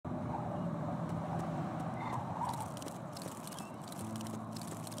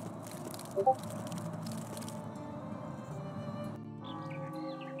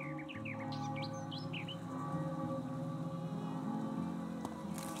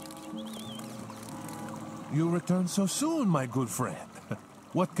You return so soon, my good friend.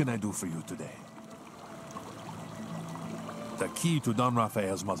 What can I do for you today? The key to Don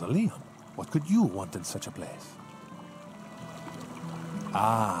Raphael's mausoleum? What could you want in such a place?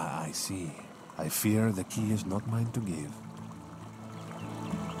 Ah, I see. I fear the key is not mine to give.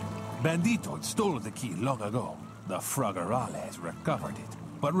 Banditos stole the key long ago. The Fragorales recovered it,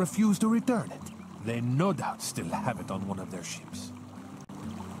 but refused to return it. They no doubt still have it on one of their ships.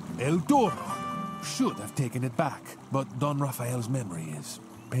 El Toro should have taken it back, but Don Raphael's memory is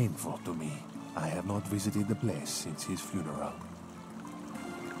painful to me. I have not visited the place since his funeral.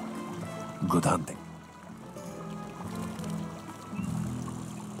 Good hunting.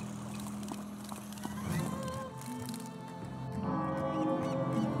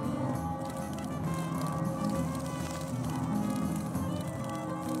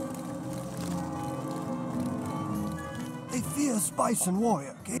 They fear Spice and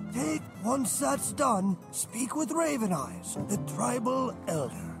Warrior. Take, once that's done, speak with Raven Eyes, the tribal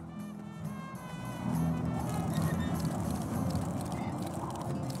elder.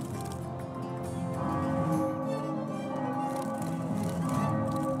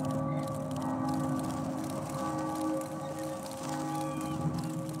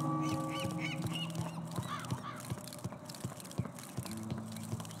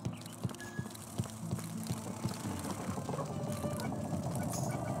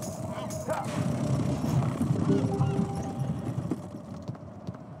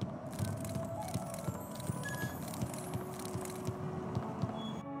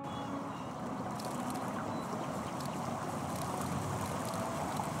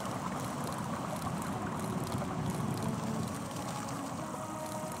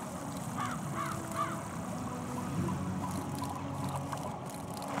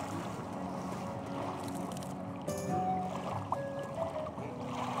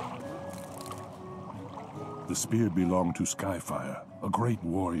 The spear belonged to Skyfire, a great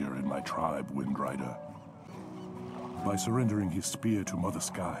warrior in my tribe, Windrider. By surrendering his spear to Mother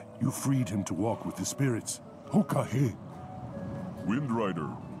Sky, you freed him to walk with the spirits. Hokahe!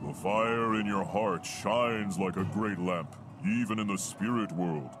 Windrider, the fire in your heart shines like a great lamp, even in the spirit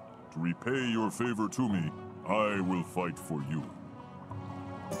world. To repay your favor to me, I will fight for you.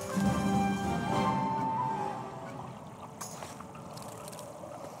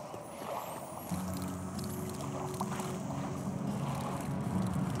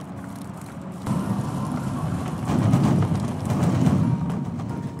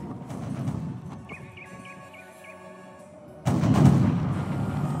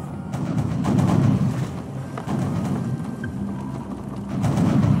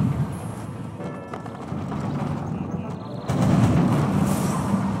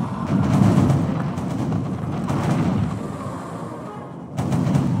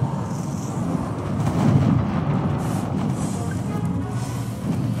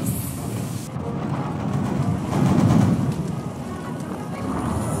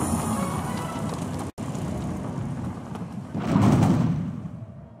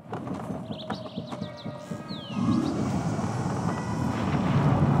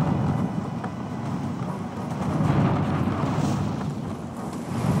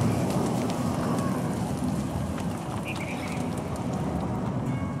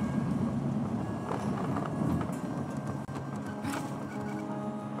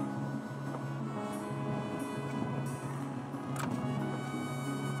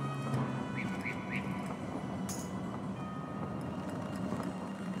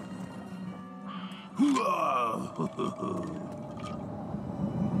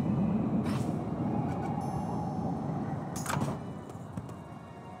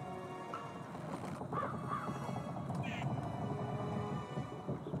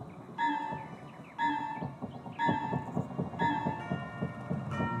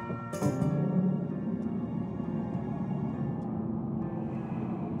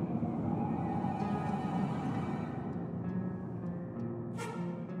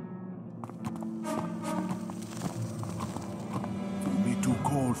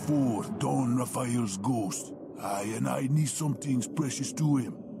 Call forth Don Raphael's ghost. And I need some things precious to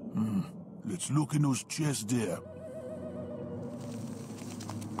him. Let's look in those chests there.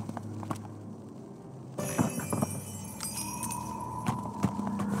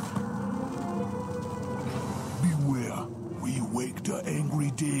 Beware, we wake the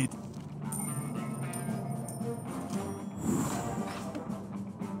angry dead.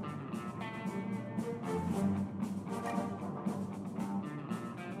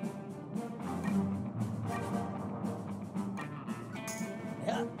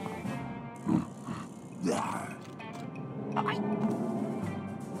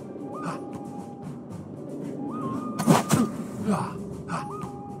 As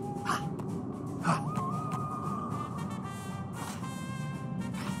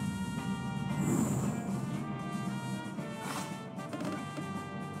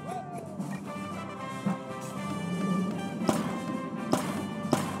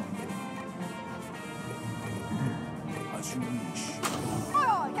you wish.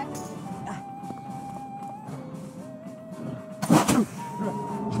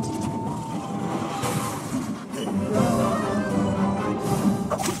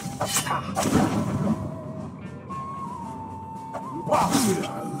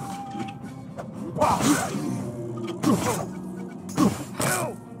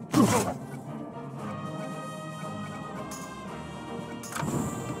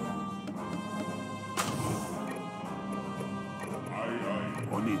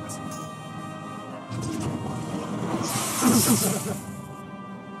 On it.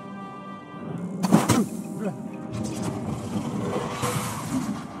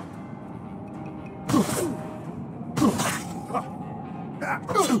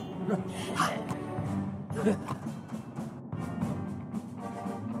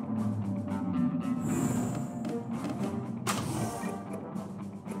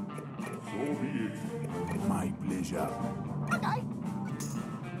 My pleasure. Okay.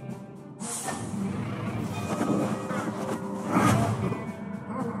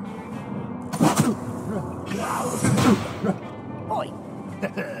 Oi.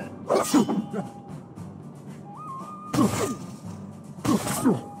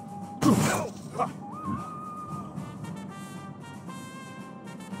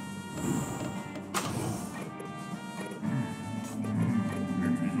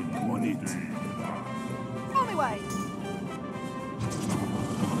 On it. On my way.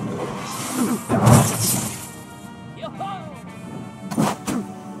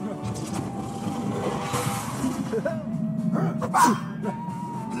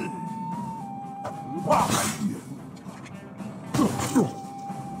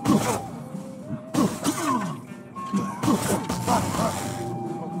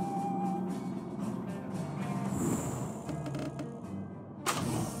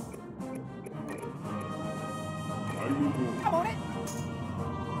 I'm on it.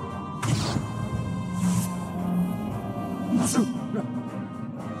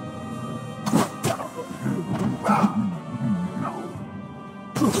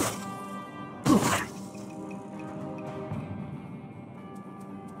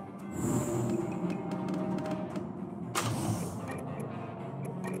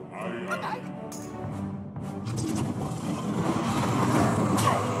 Okay.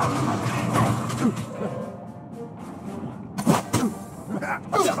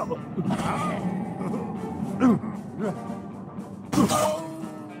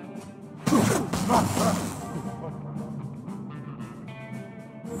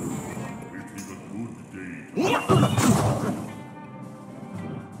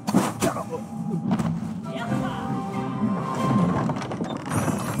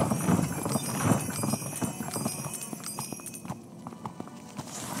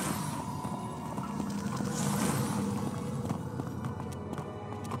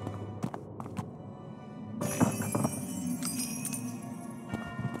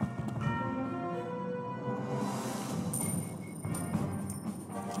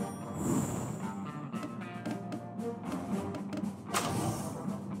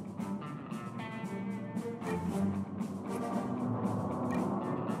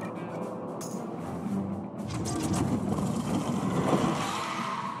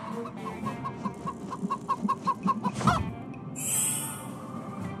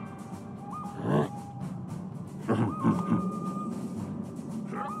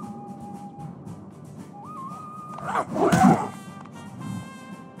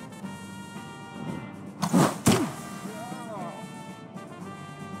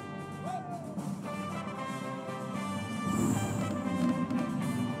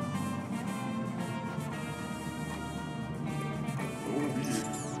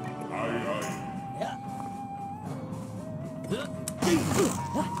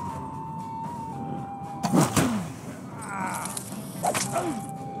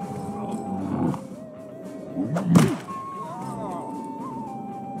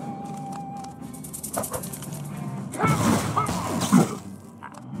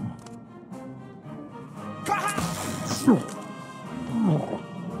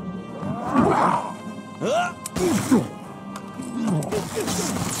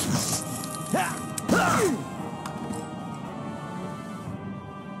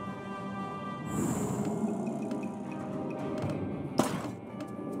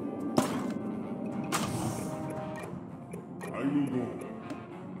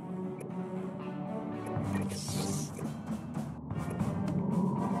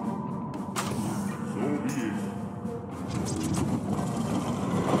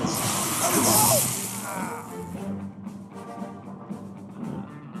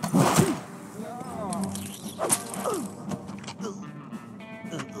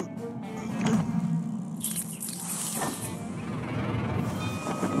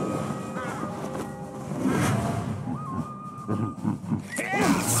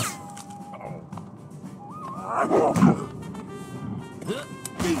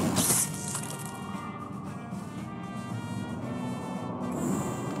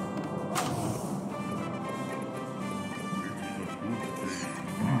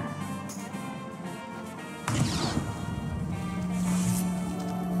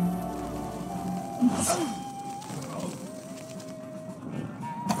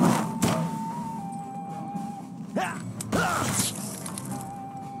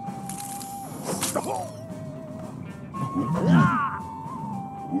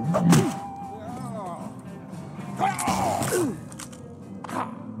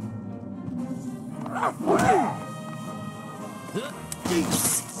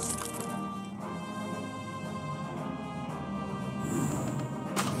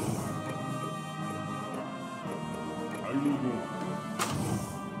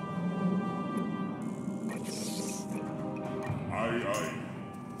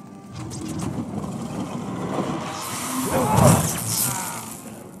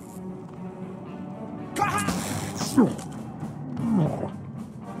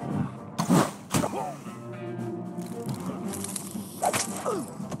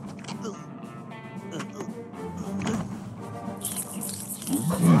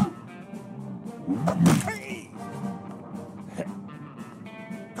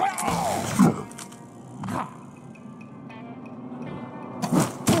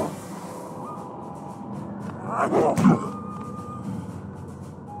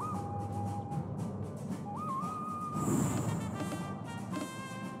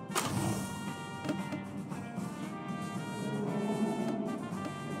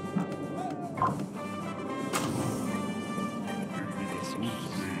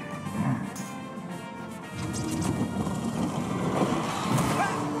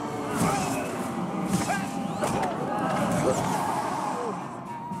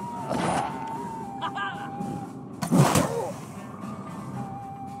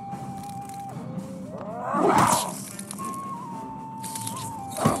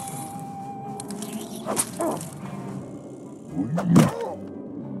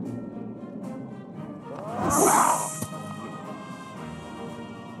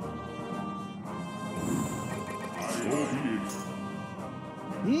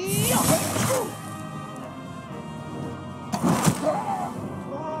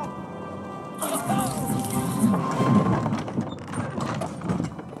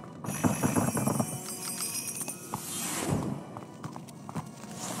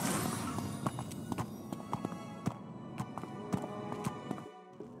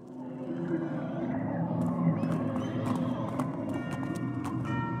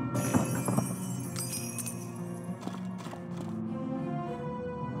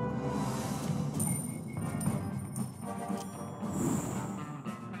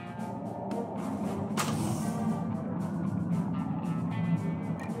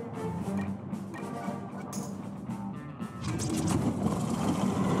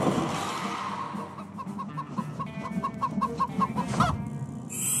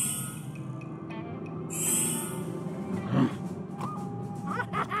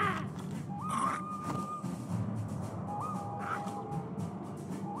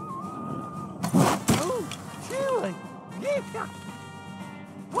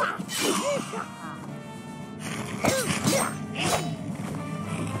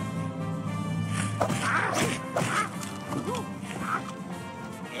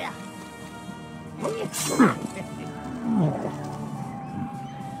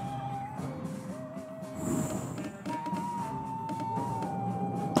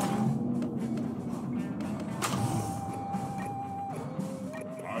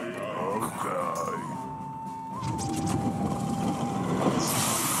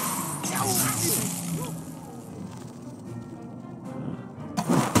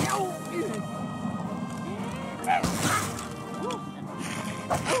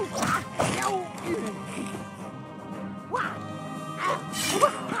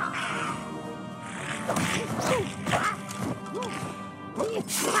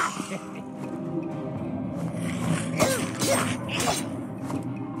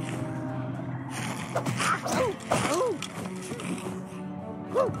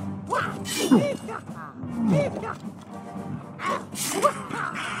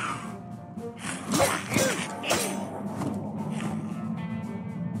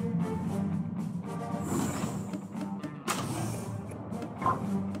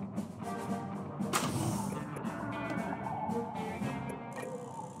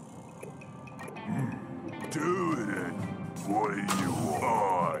 Do it. What do you want?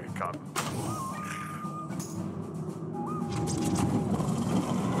 Oh, I got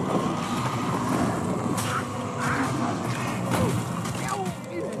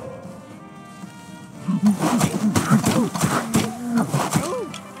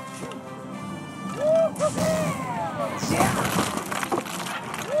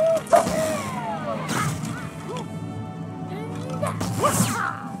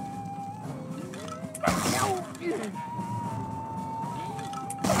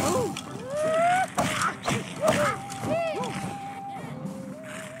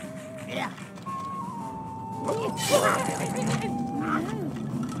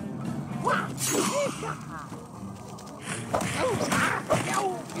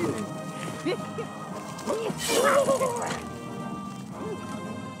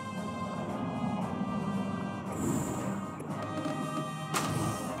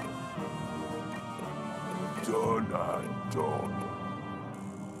done and done.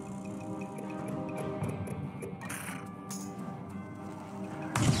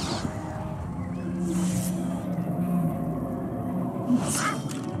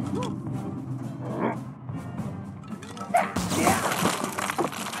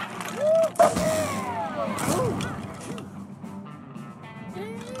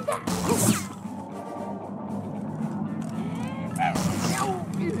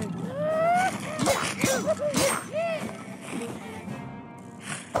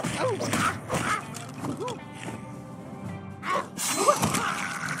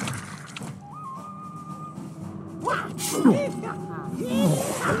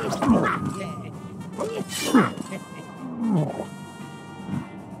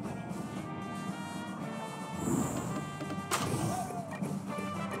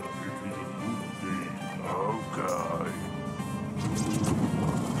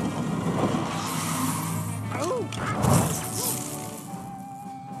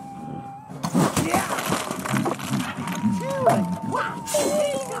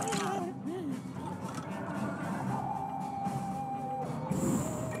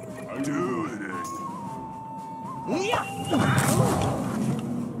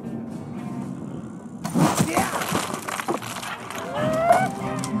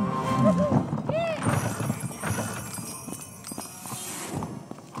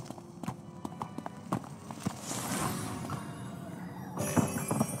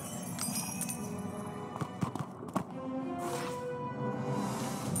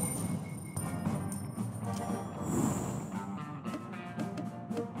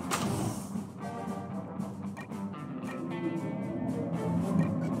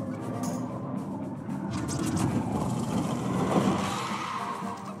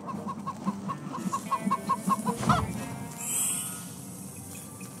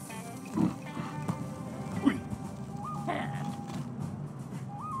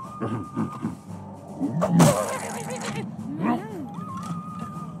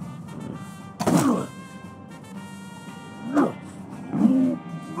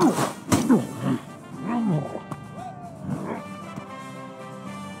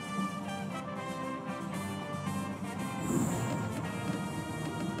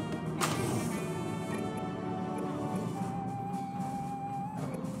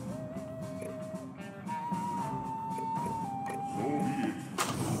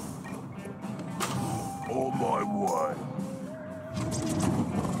 On my way.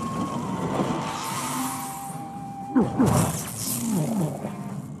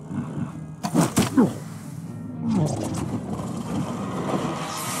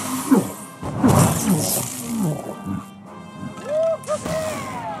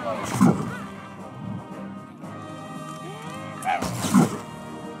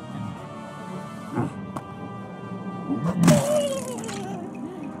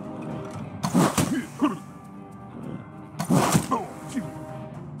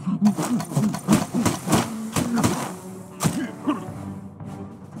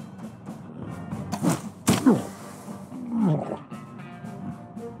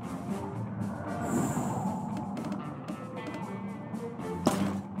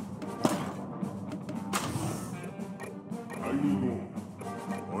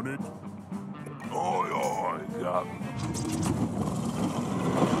 On it? Aye, yeah.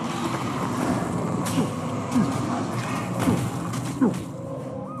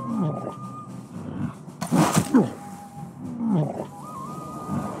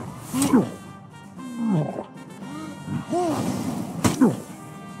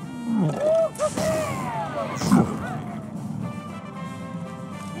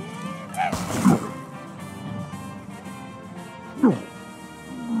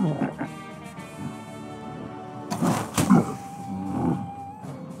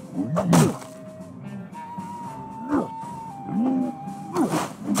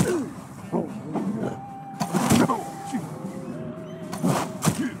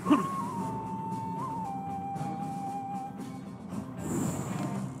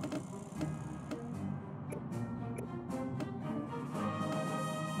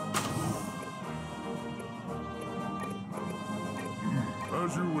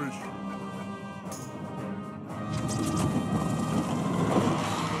 As you wish.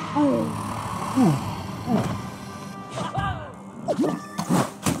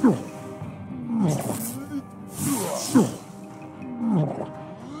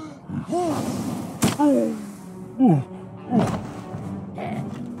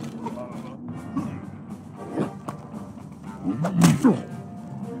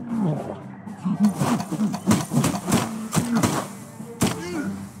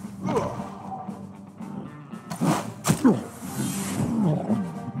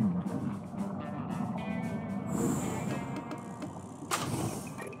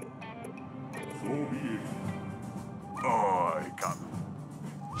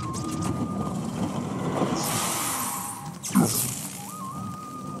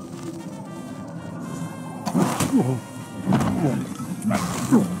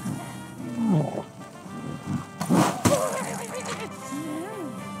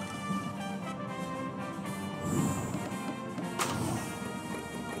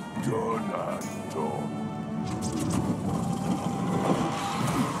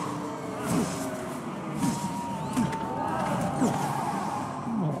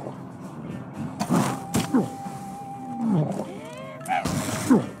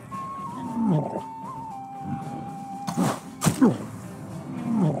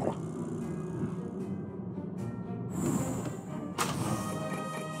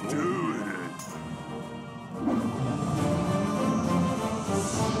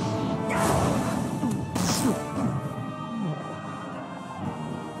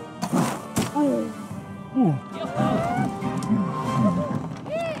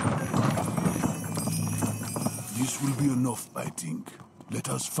 This will be enough, I think. Let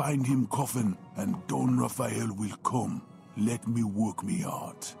us find him coffin, and Don Raphael will come. Let me work me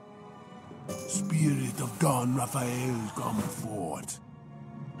art. Spirit of Don Raphael, come forth.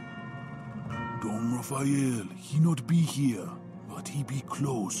 Don Raphael, he not be here, but he be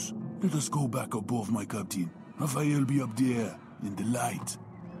close. Let us go back above, my captain. Raphael be up there, in the light.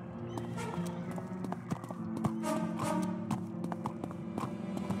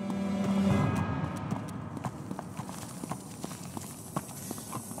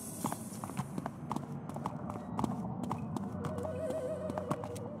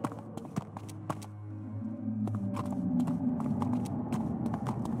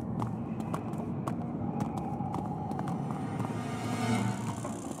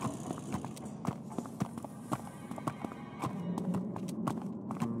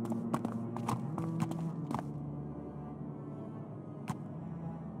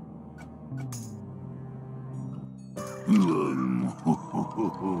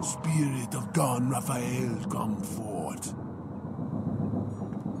 Spirit of Don Raphael, come forth.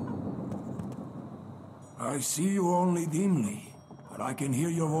 I see you only dimly, but I can hear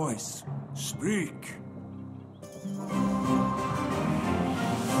your voice. Speak.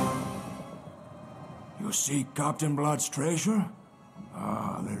 You seek Captain Blood's treasure?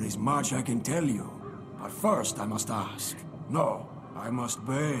 Ah, there is much I can tell you. But first I must ask. No, I must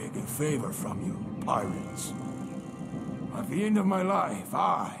beg a favor from you, pirates. At the end of my life,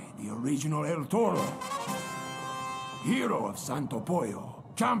 I, the original El Toro, hero of Santo Pollo,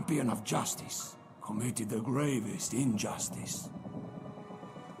 champion of justice, committed the gravest injustice.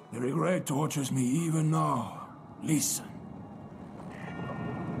 The regret tortures me even now. Listen.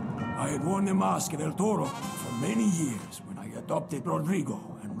 I had worn the mask of El Toro for many years when I adopted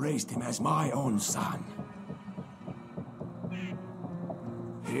Rodrigo and raised him as my own son.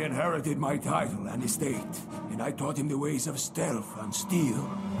 He inherited my title and estate, and I taught him the ways of stealth and steal,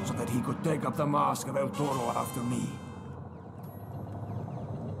 so that he could take up the mask of El Toro after me.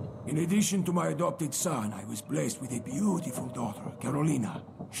 In addition to my adopted son, I was blessed with a beautiful daughter, Carolina.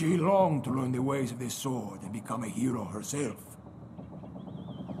 She longed to learn the ways of the sword and become a hero herself.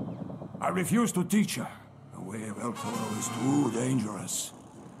 I refused to teach her. The way of El Toro is too dangerous.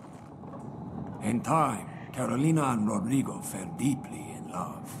 In time, Carolina and Rodrigo fell deeply in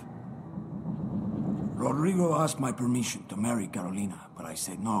love. Rodrigo asked my permission to marry Carolina, but I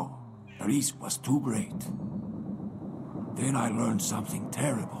said no. The risk was too great. Then I learned something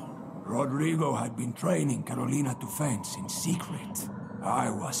terrible. Rodrigo had been training Carolina to fence in secret. I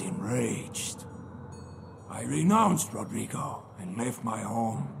was enraged. I renounced Rodrigo and left my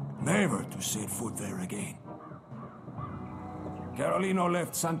home, never to set foot there again. Carolino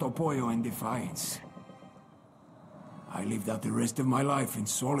left Santo Pollo in defiance. I lived out the rest of my life in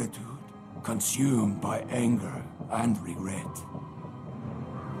solitude, consumed by anger and regret.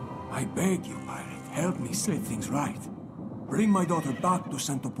 I beg you, Pirate, help me set things right. Bring my daughter back to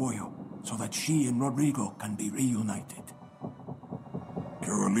Santo Pollo, so that she and Rodrigo can be reunited.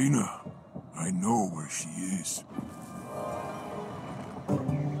 Carolina, I know where she is.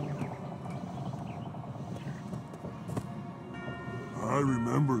 I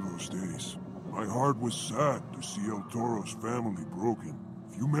remember those days. My heart was sad to see El Toro's family broken.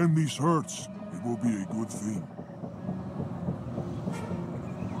 If you mend these hurts, it will be a good thing.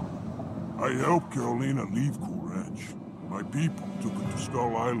 I helped Carolina leave Cool Ranch. My people took her to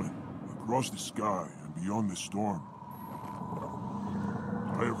Skull Island, across the sky and beyond the storm.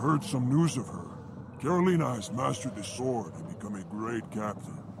 I have heard some news of her. Carolina has mastered the sword and become a great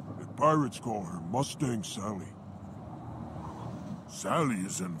captain. The pirates call her Mustang Sally. Sally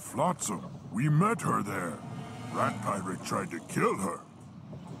is in Flotsam. We met her there. Rat Pirate tried to kill her.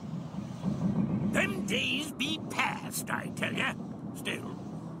 Them days be past, I tell ya. Still,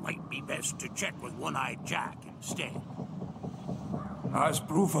 might be best to check with One-Eyed Jack instead. As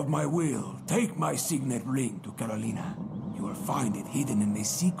proof of my will, take my signet ring to Carolina. You will find it hidden in a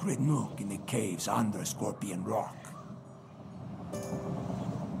secret nook in the caves under Scorpion Rock.